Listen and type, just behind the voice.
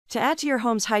To add to your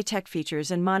home's high-tech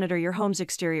features and monitor your home's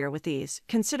exterior with ease,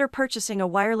 consider purchasing a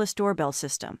wireless doorbell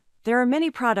system. There are many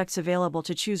products available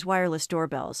to choose wireless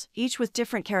doorbells, each with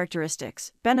different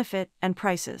characteristics, benefit, and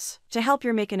prices, to help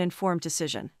you make an informed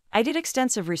decision. I did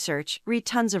extensive research, read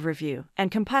tons of review, and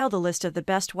compiled a list of the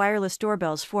best wireless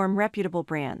doorbells from reputable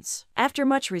brands. After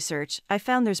much research, I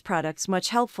found these products much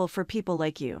helpful for people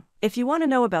like you. If you want to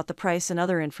know about the price and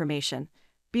other information,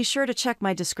 be sure to check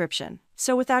my description.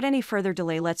 So without any further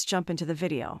delay, let's jump into the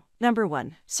video. Number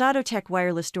 1. Sadotech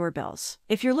Wireless Doorbells.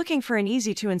 If you're looking for an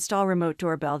easy-to-install remote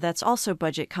doorbell that's also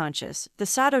budget-conscious, the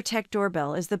Sadotech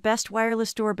doorbell is the best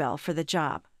wireless doorbell for the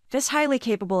job. This highly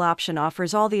capable option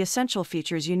offers all the essential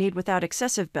features you need without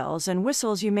excessive bells and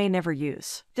whistles you may never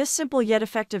use. This simple yet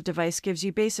effective device gives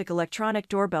you basic electronic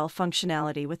doorbell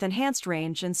functionality with enhanced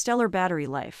range and stellar battery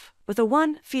life. With a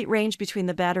 1-foot range between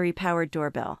the battery-powered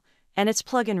doorbell and its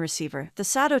plug-in receiver, the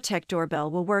Sadotech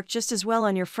doorbell will work just as well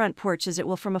on your front porch as it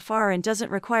will from afar and doesn't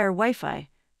require Wi-Fi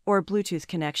or Bluetooth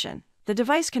connection. The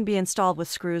device can be installed with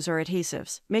screws or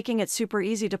adhesives, making it super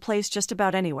easy to place just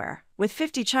about anywhere. With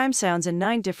 50 chime sounds and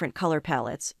 9 different color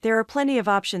palettes, there are plenty of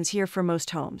options here for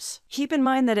most homes. Keep in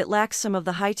mind that it lacks some of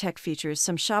the high-tech features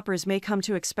some shoppers may come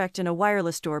to expect in a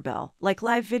wireless doorbell, like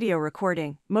live video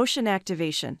recording, motion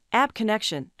activation, app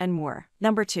connection, and more.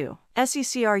 Number 2.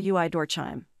 SECRUI Door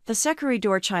Chime. The Securi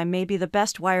Door Chime may be the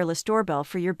best wireless doorbell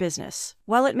for your business.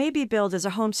 While it may be billed as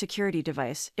a home security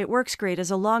device, it works great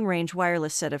as a long-range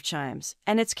wireless set of chimes,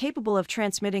 and it's capable of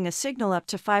transmitting a signal up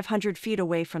to 500 feet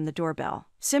away from the doorbell.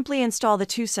 Simply install the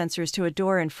 2 sensors to a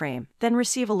door and frame, then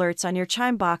receive alerts on your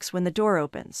chime box when the door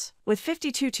opens. With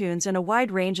 52 tunes and a wide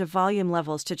range of volume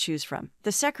levels to choose from, the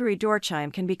Securi Door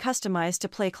Chime can be customized to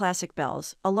play classic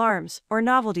bells, alarms, or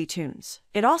novelty tunes.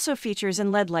 It also features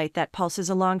an LED light that pulses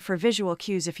along for visual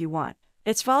cues if you want.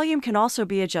 Its volume can also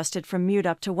be adjusted from mute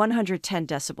up to 110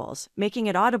 decibels, making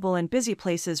it audible in busy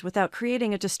places without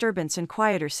creating a disturbance in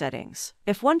quieter settings.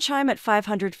 If one chime at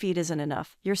 500 feet isn't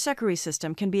enough, your Securi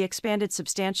system can be expanded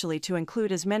substantially to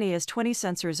include as many as 20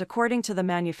 sensors according to the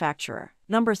manufacturer.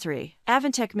 Number 3.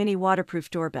 Avantech Mini Waterproof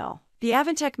Doorbell. The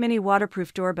Avantech Mini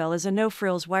Waterproof Doorbell is a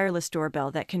no-frills wireless doorbell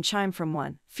that can chime from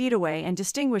 1 foot away and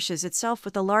distinguishes itself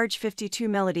with a large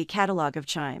 52-melody catalog of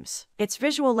chimes. Its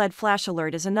visual LED flash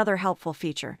alert is another helpful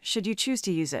feature, should you choose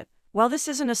to use it. While this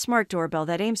isn't a smart doorbell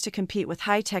that aims to compete with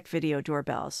high-tech video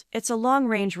doorbells, it's a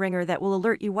long-range ringer that will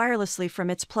alert you wirelessly from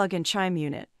its plug-in chime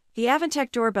unit. The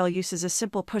Avantech doorbell uses a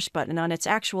simple push button on its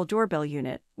actual doorbell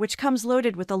unit, which comes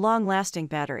loaded with a long-lasting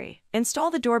battery. Install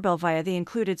the doorbell via the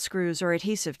included screws or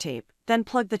adhesive tape, then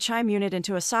plug the chime unit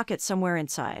into a socket somewhere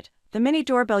inside. The mini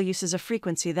doorbell uses a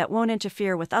frequency that won't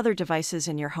interfere with other devices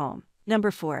in your home.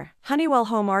 Number 4. Honeywell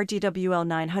Home RDWL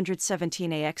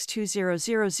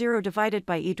 917AX2000 divided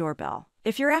by eDoorbell.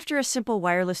 If you're after a simple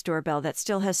wireless doorbell that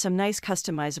still has some nice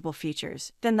customizable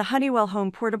features, then the Honeywell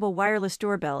Home Portable Wireless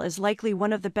Doorbell is likely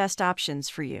one of the best options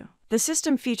for you. The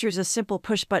system features a simple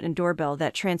push-button doorbell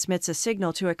that transmits a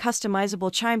signal to a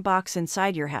customizable chime box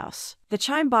inside your house. The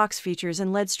chime box features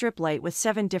an LED strip light with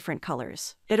 7 different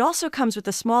colors. It also comes with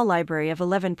a small library of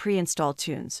 11 pre-installed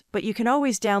tunes, but you can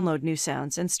always download new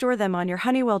sounds and store them on your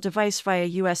Honeywell device via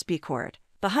USB cord.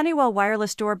 The Honeywell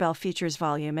wireless doorbell features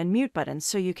volume and mute buttons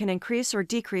so you can increase or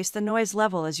decrease the noise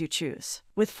level as you choose.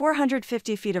 With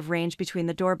 450 feet of range between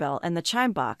the doorbell and the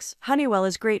chime box, Honeywell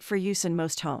is great for use in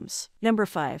most homes. Number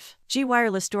 5. G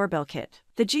Wireless Doorbell Kit.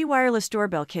 The G Wireless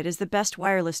Doorbell Kit is the best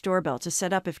wireless doorbell to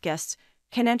set up if guests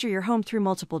can enter your home through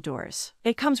multiple doors.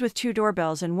 It comes with 2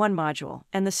 doorbells and 1 module,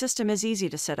 and the system is easy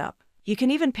to set up. You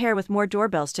can even pair with more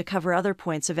doorbells to cover other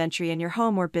points of entry in your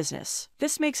home or business.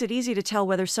 This makes it easy to tell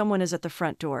whether someone is at the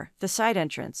front door, the side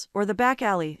entrance, or the back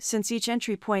alley, since each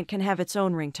entry point can have its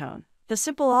own ringtone. The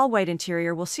simple all-white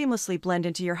interior will seamlessly blend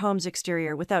into your home's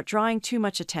exterior without drawing too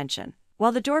much attention.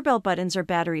 While the doorbell buttons are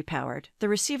battery-powered, the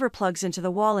receiver plugs into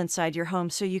the wall inside your home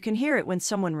so you can hear it when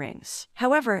someone rings.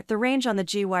 However, the range on the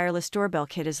G Wireless Doorbell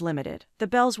Kit is limited. The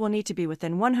bells will need to be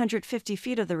within 150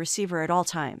 feet of the receiver at all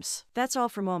times. That's all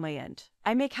from my end.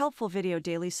 I make helpful video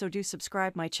daily, so do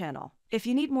subscribe my channel. If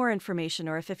you need more information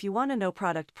or if you want to know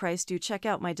product price, do check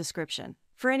out my description.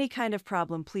 For any kind of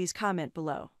problem, please comment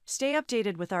below. Stay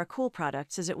updated with our cool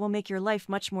products as it will make your life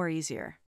much more easier.